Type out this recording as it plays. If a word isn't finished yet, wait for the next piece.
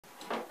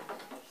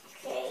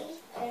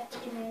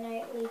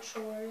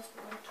chores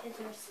while the kids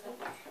are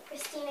asleep.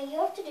 Christina, you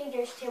have to do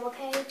yours too,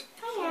 okay?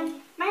 I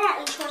am. My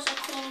nightly chores are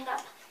cleaning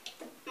up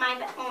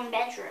my own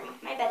bedroom.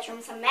 My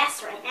bedroom's a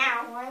mess right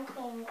now. Well, I'm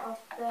cleaning off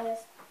this.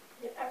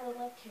 I would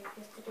like to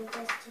just to do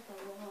this to the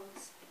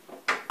walls.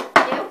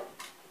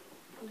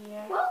 You?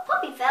 Yeah. Well,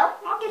 Puppy fell.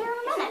 I'll get her in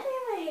a minute.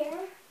 In my hair.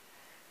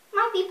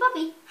 Might be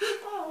Puppy.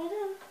 Oh, it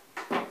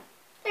is.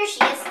 There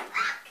she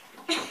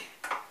is.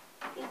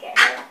 You get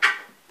her.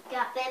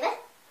 Got baby.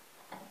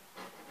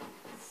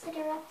 Sit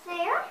her up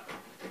there.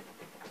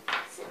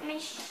 Sit my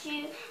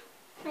shoe.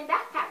 My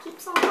backpack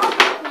keeps on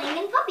falling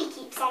and Puppy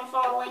keeps on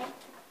falling.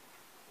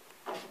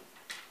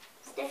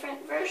 This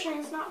different version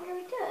is not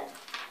very good.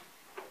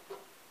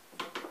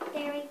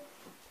 There we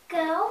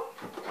go,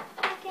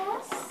 I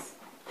guess.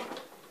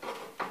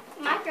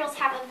 My girls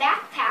have a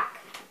backpack,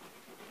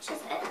 which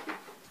is it.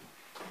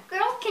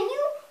 Girl, can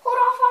you hold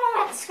off on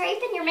all that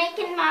scraping? You're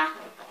making my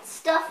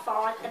stuff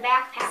fall at the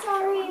backpack.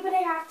 Sorry, but I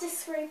have to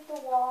scrape the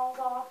walls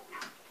off.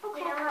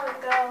 Okay. You know how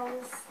it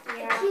goes.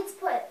 Yeah. The kids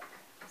put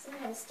some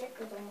kind of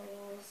stickers on the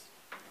walls.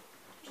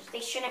 They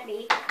shouldn't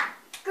be.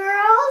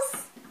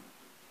 Girls,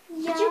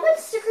 Yes. did you put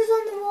stickers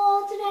on the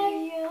wall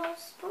today?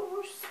 Yes, but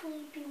we're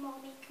sleepy,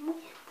 Mommy. Can we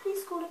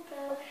please go to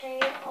bed? Okay,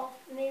 I'll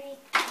maybe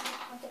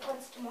have to put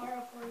this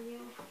tomorrow for you.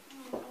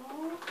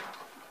 Aww.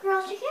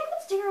 Girls, you can't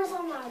put stickers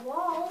on my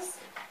walls.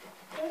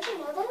 Don't you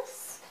know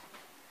this?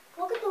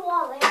 Look at the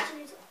wall. I have to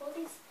use all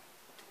these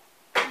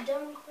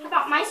dumb What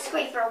about my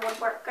scraper would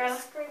work, girl?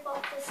 Scrape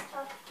off this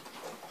stuff.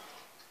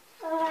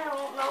 I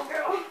don't know,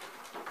 girl.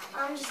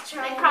 I'm just They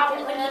trying probably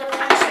to would get need a rid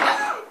of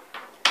punch.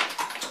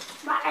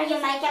 Why are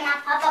you making my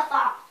papa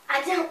fall?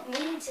 I don't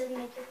mean to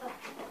make your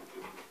puppy.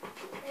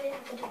 Maybe I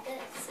could do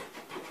this.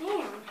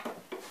 Damn.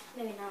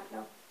 Maybe not,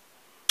 no.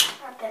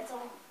 That's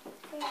all.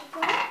 There you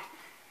go. Back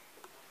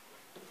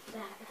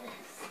of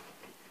this.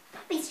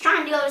 He's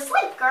trying to go to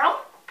sleep,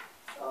 girl.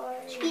 Sorry.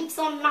 She keeps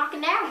on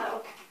knocking down,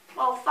 though.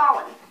 Well,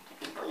 falling.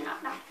 Technically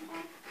not knocking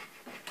down.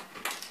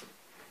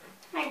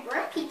 My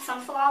broom keeps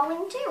on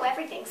falling, too.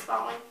 Everything's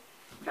falling.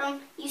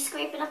 From you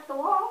scraping up the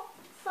wall.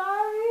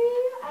 Sorry.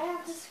 I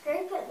have to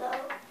scrape it,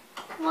 though.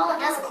 Well, it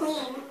does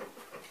clean.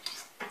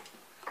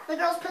 The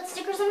girls put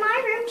stickers in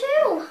my room,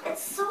 too.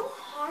 It's so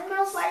hard.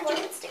 Girls, why did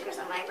you put stickers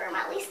in my room?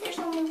 At least there's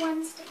only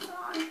one sticker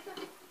on.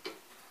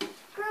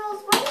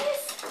 Girls, why do you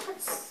just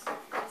put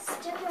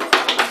stickers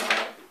on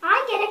there?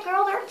 I get it,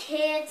 girl. They're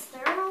kids.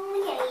 They're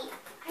only 8.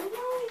 I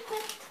know,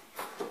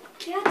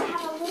 but you have to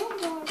have a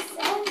little more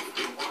sense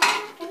than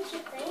that, don't you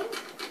think?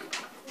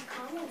 Some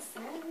common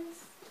sense.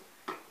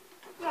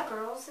 Yeah,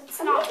 girls. It's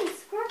I'm not. making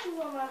scratches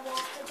on my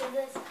walls to do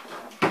this.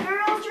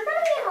 Girls, you're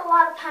going to get a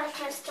lot of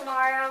punishments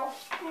tomorrow.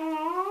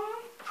 Aww.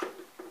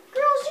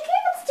 Girls, you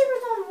can't put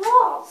stickers on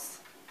walls.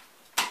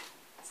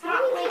 It's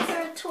not like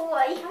they're a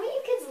toy. Haven't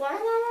you kids learned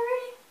that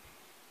already?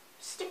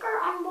 Sticker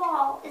on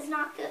wall is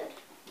not good.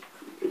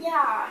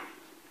 Yeah.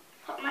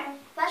 Put my.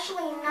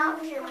 Especially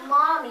not with your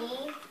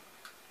mommy.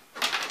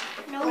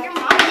 No, your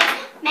mom is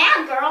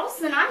mad,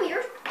 girls, and I'm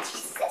your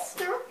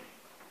sister.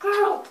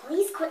 Girl,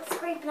 please quit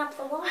scraping up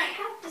the wall. I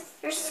have to.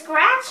 You're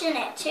scratching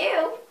it,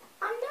 too.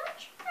 I'm not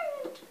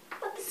trying to.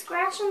 But the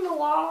scratching the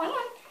wall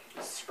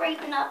and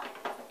scraping up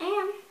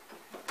and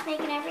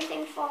making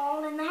everything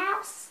fall in the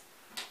house.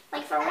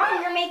 Like for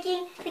one, you're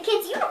making the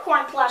kid's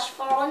unicorn plush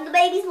fall in the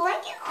baby's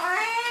blanket.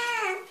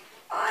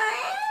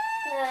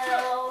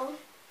 No.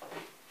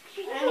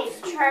 I need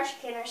a trash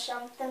can or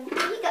something.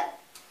 Here you go.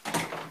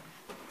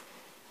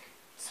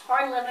 It's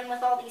hard living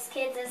with all these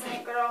kids, isn't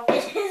it, girl?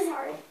 It is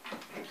hard.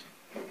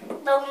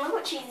 Logan, look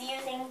what she's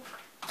using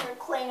for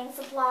cleaning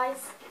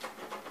supplies.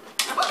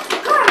 Oh,